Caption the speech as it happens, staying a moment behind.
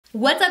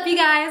What's up, you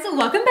guys?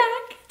 Welcome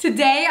back.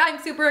 Today I'm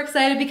super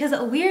excited because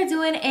we are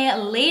doing a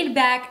laid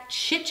back,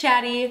 chit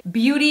chatty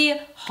beauty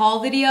haul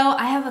video.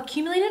 I have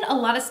accumulated a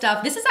lot of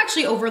stuff. This is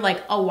actually over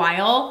like a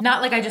while,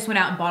 not like I just went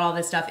out and bought all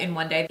this stuff in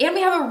one day. And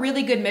we have a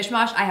really good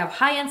mishmash. I have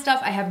high-end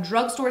stuff, I have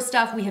drugstore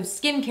stuff, we have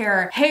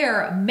skincare,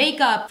 hair,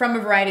 makeup from a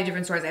variety of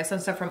different stores. I have some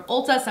stuff from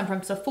Ulta, some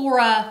from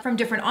Sephora, from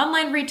different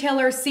online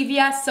retailers,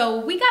 CVS, so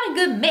we got a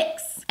good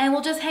mix. And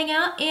we'll just hang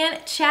out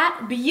and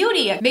chat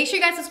beauty. Make sure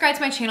you guys subscribe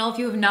to my channel if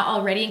you have not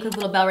already, and click the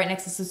little bell right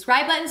next to the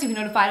subscribe button so you can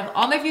be notified of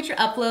all my future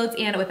uploads.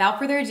 And without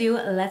further ado,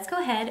 let's go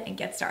ahead and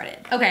get started.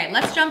 Okay,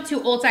 let's jump to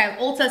Ulta. I have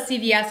Ulta,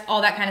 CVS,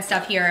 all that kind of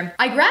stuff here.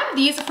 I grabbed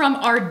these from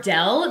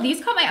Ardell.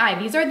 These caught my eye.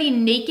 These are the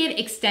naked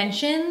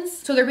extensions.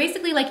 So they're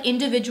basically like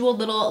individual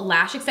little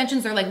lash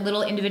extensions. They're like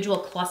little individual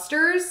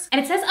clusters.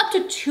 And it says up to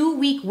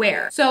 2-week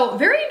wear. So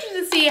very interested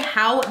to see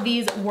how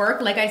these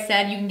work. Like I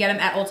said, you can get them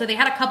at Ulta. They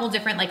had a couple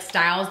different like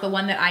styles. The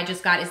one that I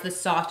just got is the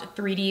soft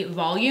 3D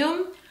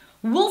volume.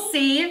 We'll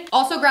see.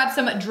 Also grabbed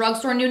some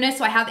drugstore newness.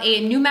 So I have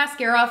a new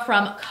mascara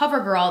from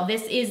CoverGirl.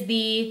 This is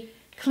the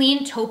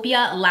Clean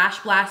Topia Lash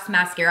Blast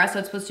Mascara. So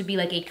it's supposed to be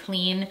like a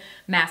clean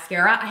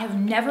mascara. I have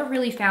never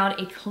really found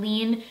a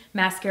clean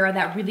mascara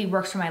that really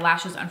works for my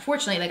lashes,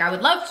 unfortunately. Like I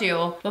would love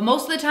to, but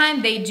most of the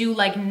time they do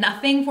like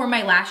nothing for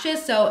my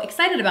lashes. So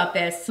excited about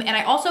this. And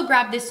I also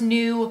grabbed this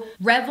new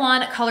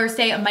Revlon Color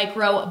Stay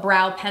Micro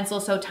Brow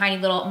Pencil. So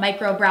tiny little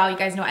micro brow. You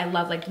guys know I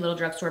love like little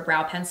drugstore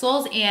brow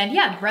pencils. And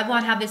yeah,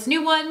 Revlon have this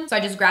new one. So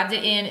I just grabbed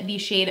it in the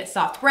shade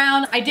Soft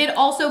Brown. I did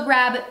also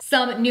grab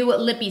some new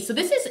lippies. So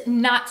this is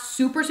not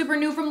super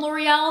new from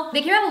L'Oreal.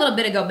 They came out a little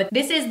bit ago, but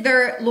this is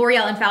their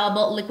L'Oreal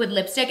Infallible Liquid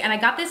Lipstick, and I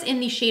got this in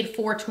the shade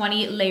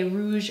 420 Le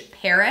Rouge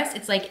Paris.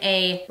 It's like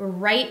a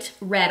bright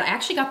red. I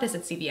actually got this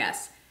at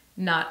CVS,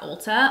 not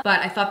Ulta,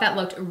 but I thought that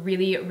looked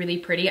really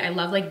pretty. I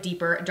love like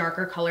deeper,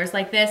 darker colors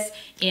like this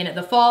in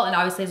the fall, and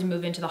obviously as we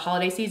move into the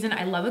holiday season,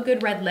 I love a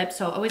good red lip,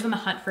 so always on the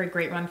hunt for a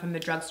great one from the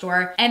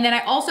drugstore. And then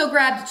I also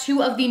grabbed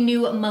 2 of the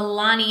new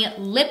Milani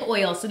lip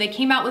oils. So they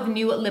came out with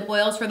new lip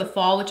oils for the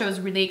fall, which I was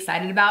really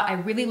excited about. I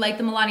really like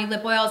the Milani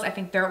lip oils. I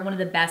think they're one of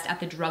the best at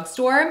the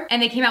drugstore.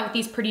 And they came out with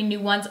these pretty new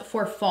ones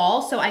for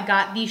fall. So I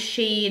got the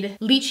shade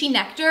Lychee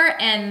Nectar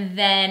and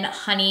then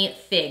Honey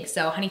Fig.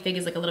 So Honey Fig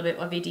is like a little bit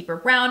of a deeper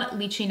brown.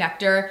 Lychee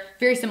Nectar,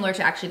 very similar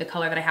to actually the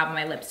color that I have on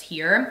my lips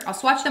here. I'll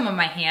swatch them on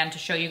my hand to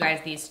show you guys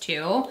these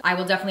two. I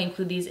will definitely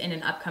include these in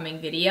an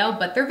upcoming video,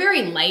 but they're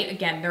very light.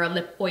 Again, they're a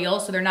lip oil,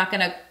 so they're not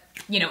gonna,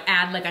 you know,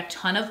 add like a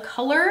ton of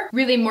color.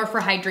 Really more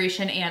for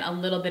hydration and a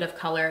little bit of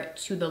color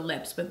to the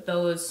lips, but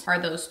those are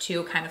those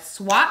two kind of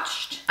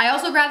swatched. I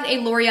also grabbed a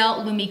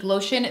L'Oreal Lumique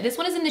lotion. This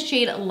one is in the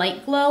shade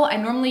Light Glow. I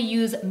normally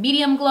use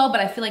medium glow,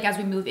 but I feel like as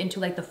we move into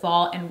like the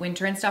fall and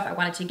winter and stuff, I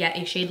wanted to get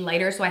a shade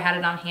lighter, so I had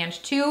it on hand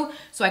too.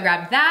 So I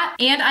grabbed that.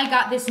 And I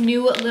got this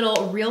new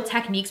little Real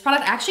Techniques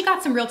product. I actually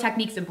got some Real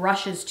Techniques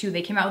brushes too.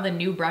 They came out with a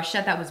new brush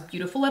set that was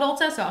beautiful at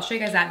Ulta, so I'll show you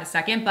guys that in a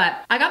second.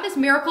 But I got this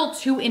Miracle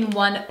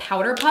 2-in-1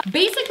 powder puff.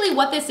 Basically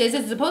what this is,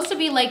 it's supposed to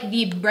be like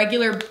the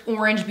regular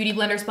orange beauty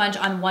blender sponge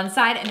on one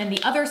side, and then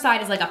the other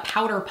side is like a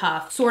powder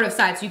puff sort of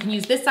side. So you can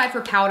use this side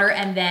for powder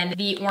and then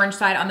the orange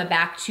side on the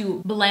back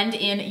to blend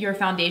in your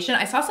foundation.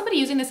 I saw somebody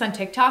using this on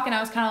TikTok and I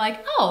was kind of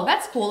like, oh,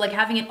 that's cool, like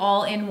having it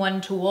all in one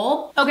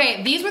tool.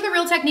 Okay, these were the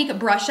Real Technique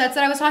brush sets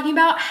that I was talking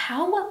about.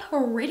 How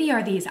pretty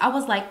are these? I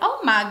was like, oh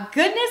my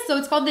goodness. So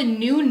it's called the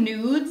New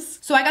Nudes.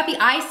 So I got the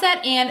eye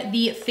set and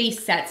the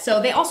face set.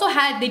 So they also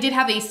they did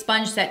have a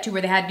sponge set too,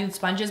 where they had nude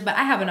sponges, but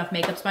I have enough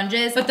makeup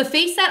sponges. But the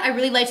face set I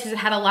really liked because it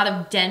had a lot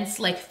of dense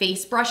like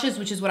face brushes,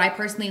 which is what I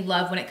personally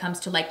love when it comes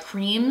to like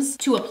creams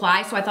to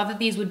apply. So I thought that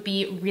these would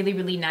be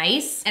really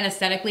nice, and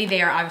aesthetically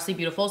they are obviously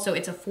beautiful. So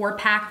it's a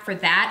 4-pack for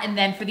that. And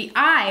then for the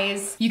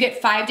eyes, you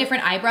get 5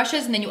 different eye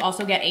brushes, and then you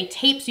also get a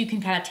tape, so you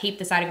can kind of tape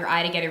the side of your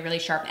eye to get a really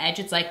sharp edge.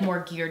 It's like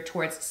more geared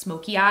towards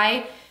smoky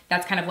eye.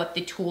 That's kind of what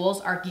the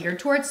tools are geared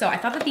towards. So I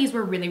thought that these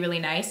were really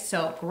nice,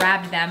 so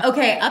grabbed them.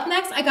 Okay, up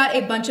next, I got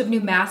a bunch of new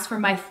masks from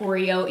my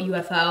Foreo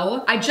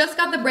UFO. I just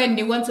got the brand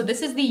new one. So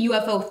this is the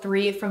UFO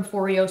 3 from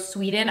Foreo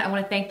Sweden. I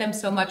wanna thank them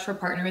so much for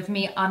partnering with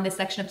me on this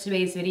section of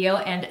today's video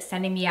and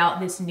sending me out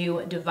this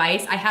new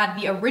device. I had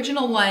the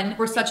original one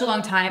for such a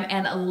long time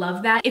and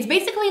love that. It's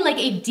basically like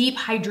a deep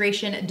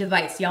hydration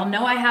device. Y'all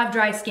know I have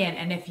dry skin,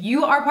 and if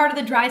you are part of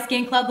the dry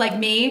skin club like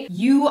me,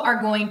 you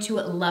are going to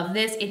love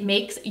this. It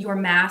makes your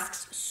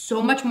masks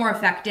so much more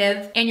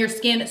effective and your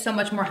skin so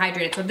much more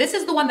hydrated. So this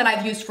is the one that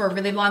I've used for a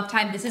really long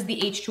time. This is the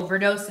H2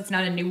 Overdose. It's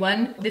not a new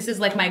one. This is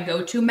like my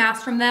go-to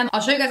mask from them.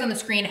 I'll show you guys on the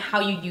screen how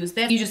you use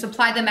this. You just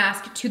apply the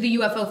mask to the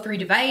UFO 3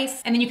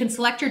 device, and then you can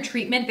select your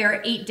treatment. There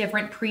are 8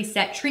 different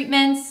preset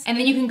treatments, and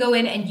then you can go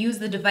in and use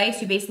the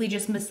device. You basically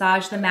just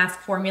massage the mask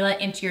formula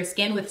into your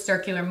skin with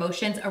circular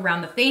motions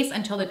around the face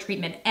until the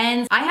treatment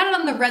ends. I had it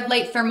on the red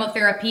light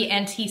thermotherapy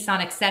and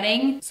T-sonic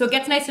setting, so it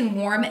gets nice and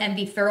warm, and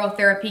the thorough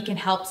therapy can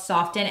help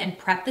soften and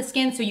prep prep the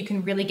skin so you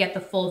can really get the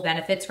full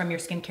benefits from your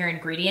skincare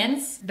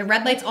ingredients. The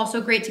red light's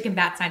also great to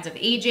combat signs of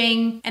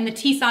aging, and the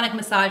T-Sonic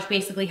massage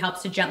basically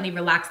helps to gently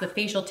relax the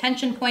facial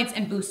tension points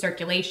and boost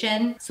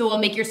circulation, so it will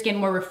make your skin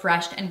more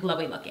refreshed and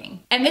glowy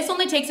looking. And this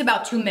only takes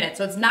about 2 minutes,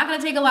 so it's not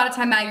gonna take a lot of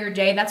time out of your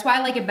day. That's why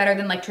I like it better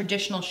than like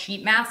traditional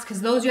sheet masks,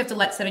 because those you have to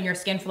let sit on your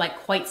skin for like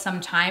quite some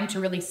time to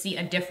really see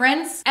a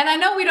difference. And I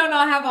know we don't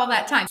all have all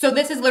that time. So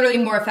this is literally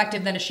more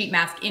effective than a sheet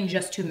mask in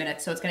just 2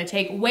 minutes. So it's gonna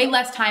take way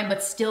less time,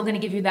 but still gonna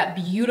give you that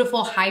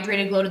beautiful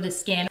hydrated glow to the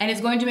skin. And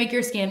it's going to make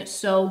your skin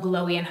so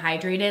glowy and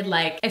hydrated.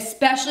 Like,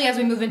 especially as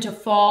we move into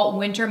fall,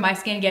 winter, my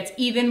skin gets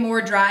even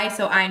more dry.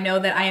 So I know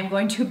that I am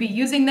going to be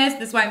using this.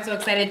 This is why I'm so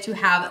excited to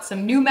have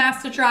some new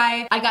masks to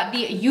try. I got the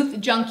Youth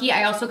Junkie.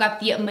 I also got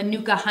the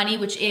Manuka Honey,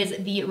 which is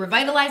the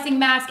revitalizing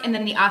mask, and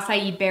then the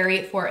Acai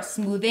Berry for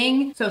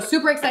smoothing. So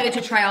super excited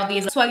to try all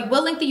these. So I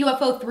will link the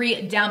UFO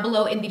 3 down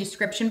below in the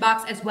description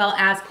box, as well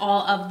as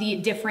all of the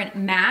different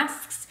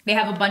masks. They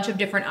have a bunch of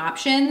different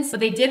options, but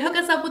they did hook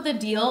us up with a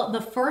deal.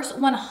 The first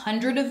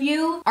 100 of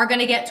you are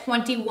gonna get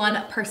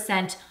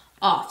 21%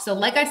 off. So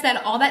like I said,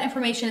 all that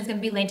information is gonna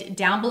be linked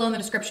down below in the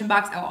description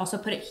box. I'll also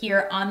put it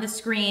here on the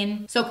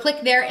screen. So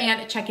click there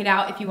and check it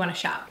out if you wanna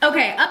shop.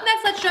 Okay, up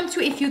next, let's jump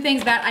to a few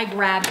things that I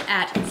grabbed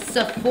at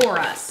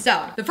Sephora.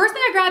 So the first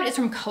thing I grabbed is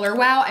from Color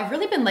Wow. I've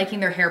really been liking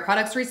their hair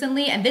products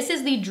recently, and this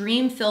is the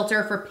Dream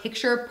Filter for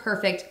Picture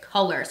Perfect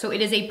Color. So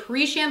it is a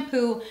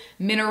pre-shampoo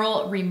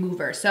mineral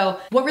remover. So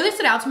what really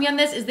stood out to me on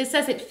this is this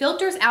says it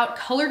filters out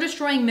color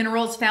destroying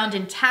minerals found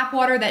in tap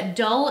water that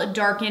dull,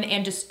 darken,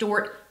 and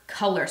distort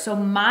color. So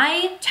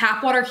my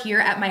tap water here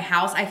at my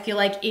house, I feel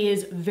like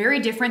is very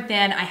different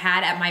than I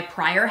had at my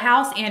prior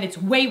house, and it's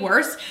way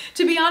worse,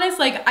 to be honest.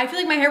 Like, I feel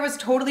like my hair was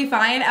totally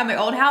fine at my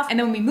old house, and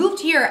then when we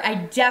moved here, I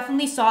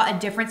definitely saw a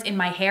difference in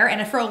my hair,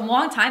 and for a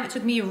long time, it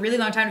took me a really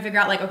long time to figure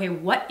out like, okay,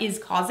 what is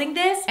causing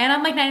this? And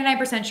I'm like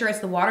 99% sure it's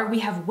the water. We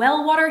have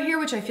well water here,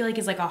 which I feel like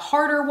is like a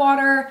harder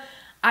water.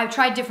 I've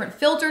tried different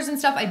filters and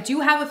stuff. I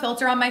do have a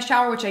filter on my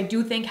shower, which I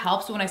do think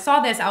helps. So when I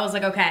saw this, I was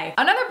like, okay,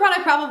 another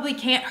product probably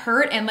can't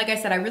hurt. And like I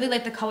said, I really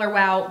like the Color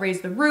Wow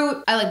Raise the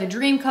Root. I like the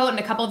Dream Coat and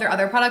a couple of their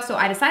other products. So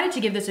I decided to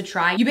give this a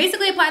try. You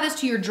basically apply this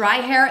to your dry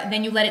hair,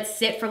 then you let it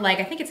sit for like,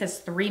 I think it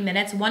says 3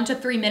 minutes, 1 to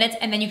 3 minutes,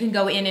 and then you can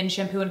go in and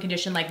shampoo and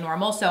condition like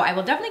normal. So I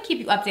will definitely keep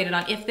you updated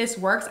on if this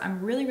works. I'm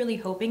really, really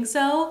hoping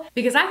so,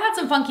 because I've had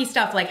some funky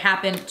stuff like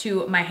happen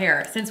to my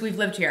hair since we've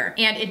lived here,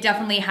 and it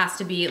definitely has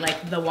to be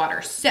like the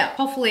water. So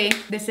hopefully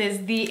this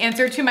is the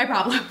answer to my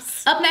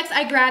problems. Up next,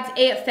 I grabbed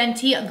a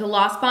Fenty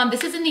Gloss Bomb.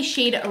 This is in the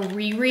shade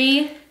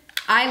Riri.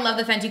 I love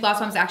the Fenty Gloss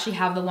Bombs. I actually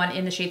have the one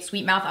in the shade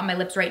Sweet Mouth on my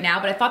lips right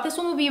now, but I thought this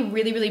one would be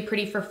really, really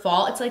pretty for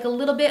fall. It's like a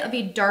little bit of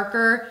a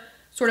darker,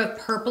 sort of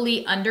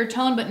purpley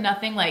undertone, but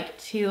nothing like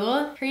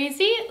too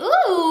crazy.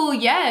 Ooh,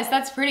 yes,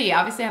 that's pretty.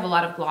 Obviously I have a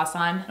lot of gloss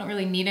on. I don't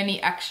really need any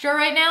extra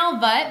right now,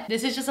 but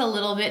this is just a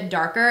little bit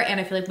darker, and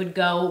I feel like would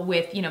go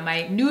with, you know,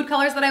 my nude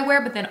colors that I wear,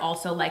 but then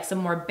also like some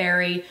more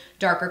berry,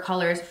 darker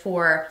colors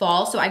for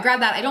fall. So I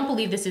grabbed that. I don't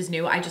believe this is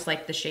new. I just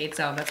like the shade,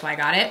 so that's why I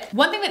got it.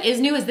 One thing that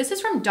is new is this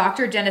is from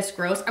Dr. Dennis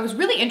Gross. I was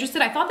really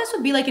interested. I thought this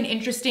would be like an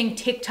interesting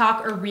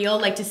TikTok or reel,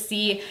 like to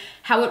see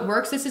how it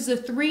works. This is a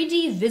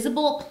 3D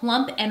visible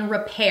plump and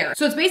repair.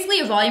 So it's basically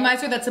a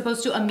volumizer that's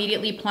supposed to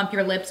immediately plump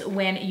your lips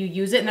when you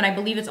use it. And then I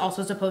believe it's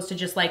also supposed to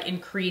just like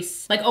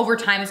increase, like over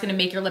time, it's gonna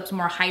make your lips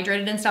more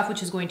hydrated and stuff,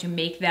 which is going to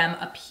make them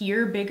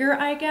appear bigger,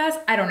 I guess.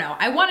 I don't know.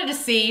 I wanted to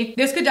see.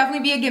 This could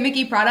definitely be a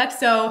gimmicky product.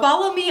 So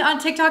follow me on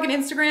TikTok and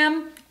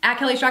Instagram at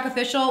Kelly Strack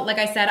Official. Like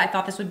I said, I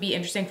thought this would be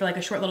interesting for like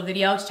a short little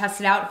video to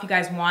test it out. If you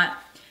guys want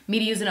me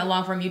to use in a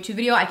long form YouTube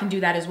video, I can do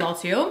that as well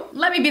too.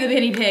 Let me be the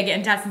guinea pig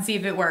and test and see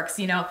if it works,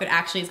 you know, if it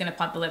actually is gonna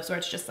plump the lips or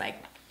it's just like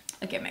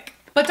a gimmick.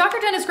 But Dr.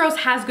 Dennis Gross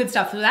has good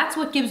stuff, so that's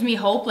what gives me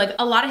hope. Like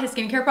a lot of his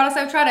skincare products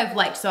I've tried, I've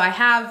liked, so I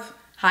have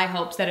high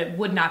hopes that it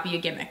would not be a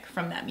gimmick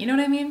from them. You know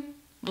what I mean?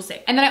 We'll see.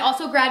 And then I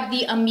also grabbed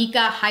the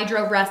Amika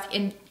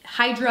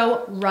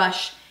Hydro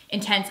Rush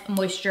Intense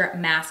Moisture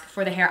Mask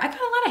for the hair. I got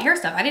a lot of hair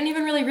stuff. I didn't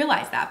even really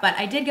realize that, but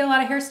I did get a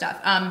lot of hair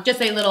stuff.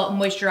 Just a little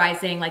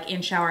moisturizing like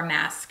in-shower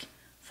mask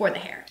for the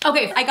hair.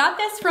 Okay, I got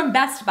this from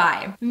Best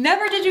Buy.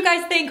 Never did you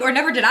guys think, or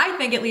never did I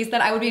think at least,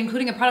 that I would be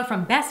including a product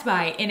from Best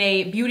Buy in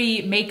a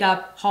beauty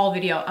makeup haul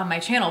video on my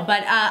channel,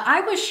 but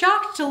I was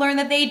shocked to learn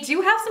that they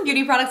do have some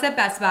beauty products at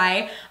Best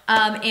Buy,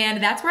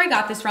 and that's where I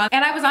got this from.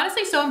 And I was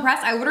honestly so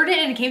impressed. I ordered it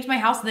and it came to my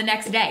house the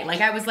next day. Like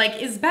I was like,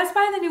 is Best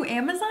Buy the new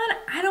Amazon?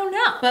 I don't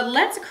know. But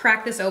let's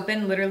crack this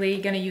open. Literally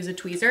gonna use a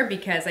tweezer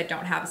because I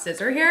don't have a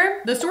scissor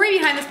here. The story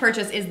behind this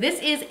purchase is this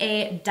is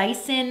a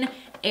Dyson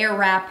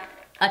Airwrap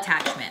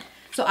attachment.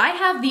 So I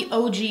have the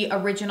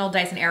OG original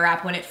Dyson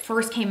Airwrap when it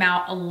first came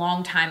out a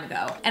long time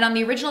ago. And on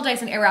the original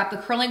Dyson Airwrap, the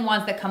curling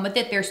wands that come with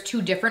it, there's two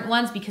different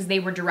ones because they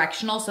were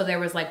directional. So there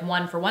was like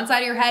one for one side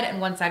of your head and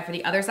one side for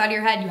the other side of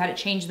your head. You had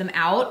to change them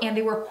out and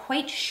they were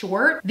quite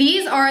short.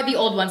 These are the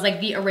old ones,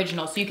 like the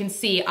original. So you can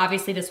see,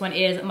 obviously this one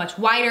is much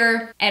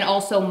wider and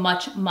also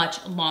much,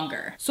 much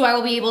longer. So I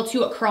will be able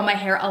to curl my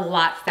hair a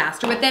lot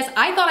faster with this.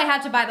 I thought I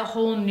had to buy the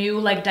whole new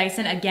like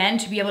Dyson again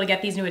to be able to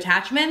get these new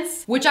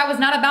attachments, which I was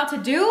not about to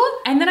do.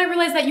 And then I realized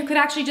realize that you could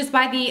actually just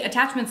buy the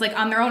attachments like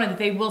on their own and that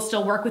they will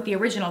still work with the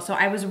original. So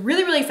I was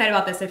really, really excited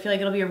about this. I feel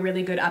like it'll be a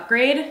really good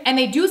upgrade. And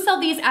they do sell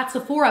these at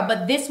Sephora,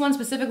 but this one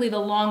specifically, the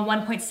long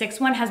 1.6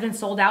 one, has been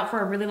sold out for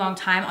a really long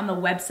time on the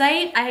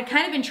website. I had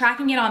kind of been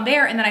tracking it on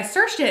there, and then I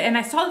searched it and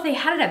I saw that they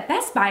had it at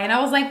Best Buy, and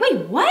I was like,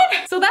 wait, what?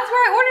 So that's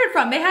where I ordered it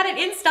from. They had it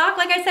in stock.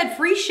 Like I said,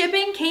 free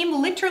shipping,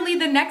 came literally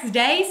the next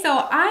day.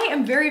 So I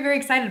am very, very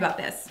excited about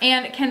this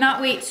and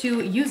cannot wait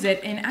to use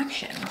it in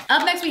action.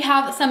 Up next, we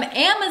have some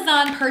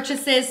Amazon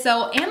purchases.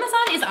 So Amazon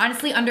is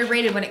honestly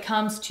underrated when it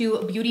comes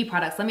to beauty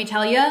products. Let me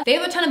tell you, they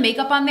have a ton of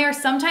makeup on there.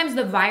 Sometimes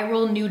the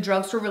viral new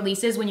drugstore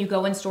releases, when you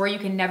go in store, you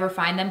can never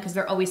find them because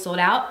they're always sold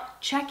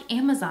out. Check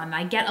Amazon.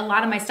 I get a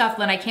lot of my stuff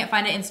when I can't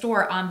find it in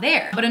store on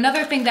there. But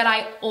another thing that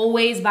I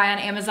always buy on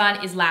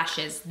Amazon is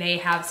lashes. They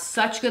have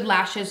such good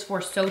lashes for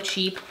so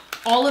cheap.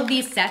 All of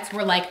these sets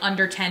were like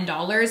under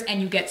 $10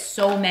 and you get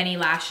so many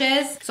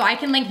lashes. So I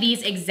can link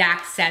these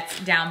exact sets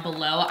down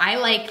below. I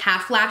like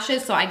half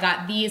lashes, so I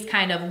got these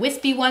kind of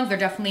wispy ones. They're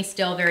definitely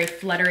still very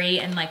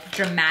fluttery and like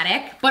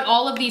dramatic, but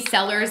all of these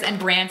sellers and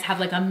brands have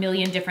like a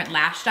million different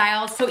lash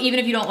styles. So even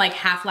if you don't like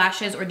half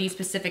lashes or these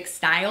specific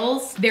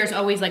styles, there's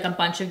always like a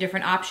bunch of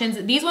different options.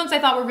 These ones I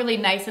thought were really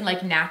nice and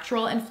like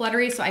natural and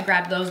fluttery, so I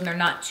grabbed those and they're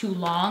not too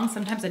long.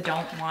 Sometimes I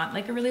don't want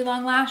like a really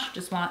long lash,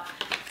 just want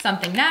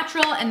something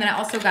natural. And then I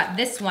also got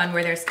this one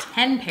where there's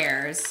 10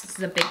 pairs. This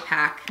is a big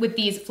pack with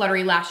these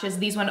fluttery lashes.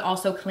 These ones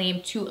also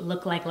claim to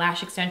look like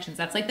lash extensions.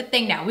 That's like the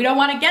thing now. We don't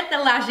want to get the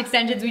lash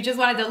extensions. We just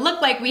want it to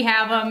look like we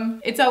have them.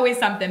 It's always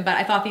something, but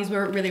I thought these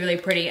were really, really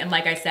pretty. And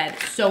like I said,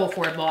 so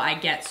affordable. I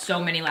get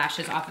so many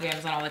lashes off of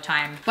Amazon all the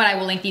time, but I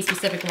will link these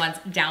specific ones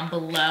down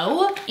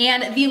below.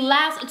 And the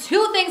last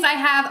two things I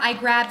have, I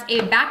grabbed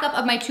a backup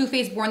of my Too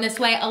Faced Born This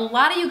Way. A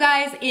lot of you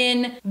guys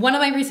in one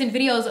of my recent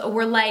videos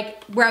were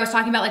like, where I was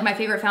talking about like my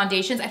favorite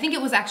foundations. I think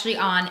it was actually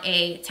on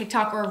a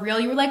TikTok or a reel.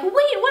 You were like, wait,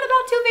 what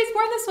about Too Faced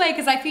Born This Way?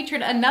 Because I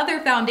featured another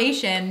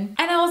foundation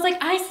and I was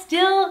like, I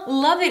still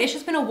love it. It's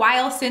just been a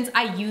while since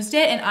I used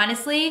it. And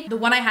honestly, the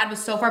one I had was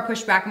so far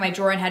pushed back in my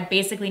drawer and had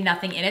basically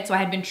nothing in it. So I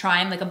had been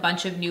trying like a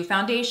bunch of new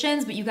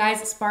foundations, but you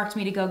guys sparked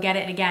me to go get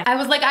it again. I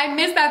was like, I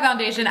miss that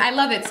foundation. I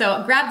love it.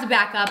 So grabbed a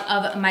backup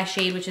of my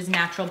shade, which is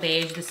Natural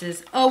Beige. This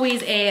is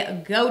always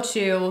a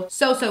go-to.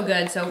 So, so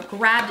good. So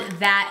grabbed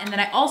that. And then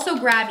I also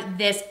grabbed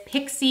this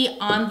Pixie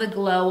On The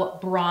Glow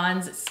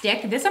bronze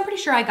stick. This I'm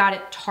pretty sure I got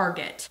at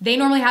Target. They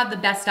normally have the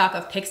best stock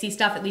of Pixie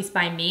stuff, at least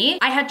by me.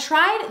 I had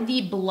tried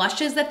the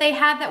blushes that they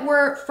had that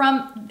were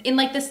in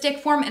like the stick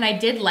form, and I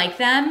did like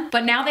them,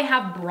 but now they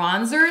have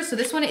bronzers. So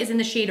this one is in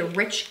the shade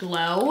Rich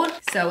Glow.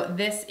 So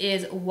this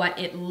is what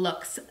it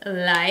looks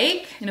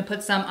like. I'm gonna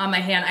put some on my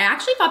hand. I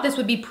actually thought this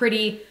would be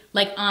pretty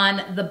like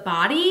on the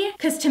body,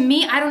 because to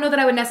me, I don't know that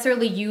I would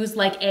necessarily use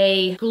like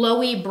a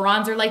glowy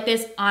bronzer like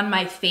this on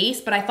my face,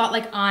 but I thought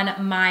like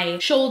on my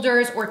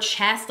shoulders or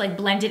chest, like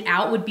blend it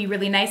out would be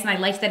really nice. And I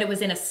liked that it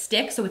was in a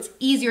stick, so it's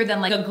easier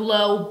than like a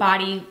glow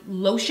body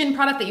lotion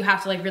product that you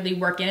have to like really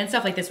work in and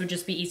stuff. Like this would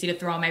just be easy to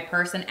throw on my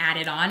purse and add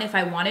it on if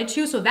I wanted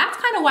to. So that's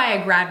kind of why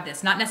I grabbed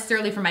this, not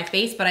necessarily for my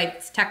face, but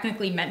it's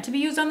technically meant to be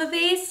used on the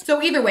face.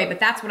 So either way,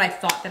 but that's what I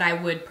thought that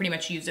I would pretty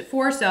much use it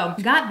for. So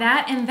got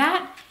that, and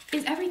that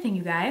is everything,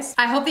 you guys.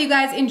 I hope that you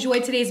guys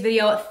enjoyed today's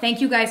video.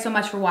 Thank you guys so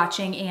much for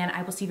watching, and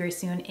I will see you very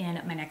soon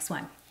in my next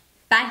one.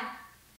 Bye.